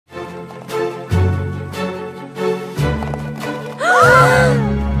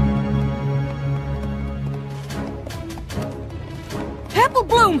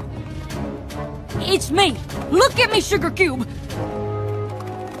Get me Sugar Cube!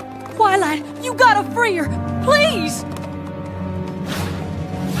 Twilight, you gotta free her! Please!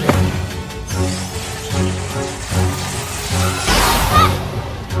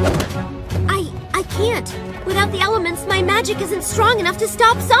 I can't. Without the elements, my magic isn't strong enough to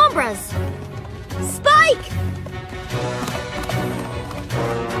stop Sombra's. Spike!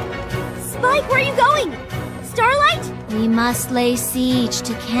 Spike, where are you going? Starlight? We must lay siege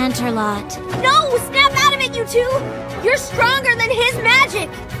to Canterlot. No! Snap out of it, you two! You're stronger than his magic!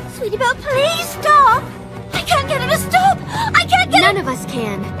 Sweetie Belle, please stop! I can't get her to stop! I can't get None of us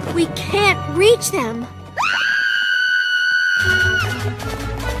can. We can't reach them.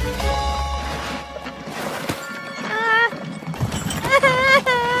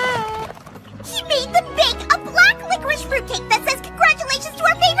 He made them bake a black licorice fruitcake that says congratulations to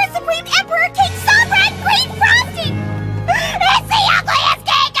our favorite Supreme Emperor King Sombra and Queen Frosting! It's the ugliest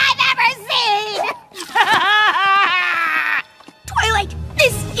cake I've ever seen! Twilight,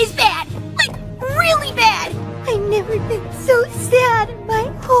 this is bad! Like, really bad! I've never been so sad in my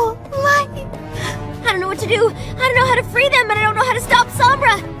whole life. I don't know what to do. I don't know how to free them, and I don't know how to stop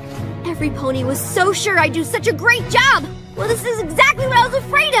Sombra. Every pony was so sure I'd do such a great job. Well, this is exactly what I was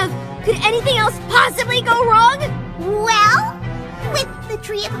afraid of. Could anything else possibly go wrong? Well, with the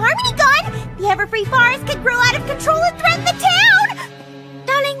Tree of Harmony gone, the Everfree Forest could grow out of control and threaten the town!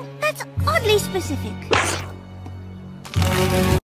 Darling, that's oddly specific.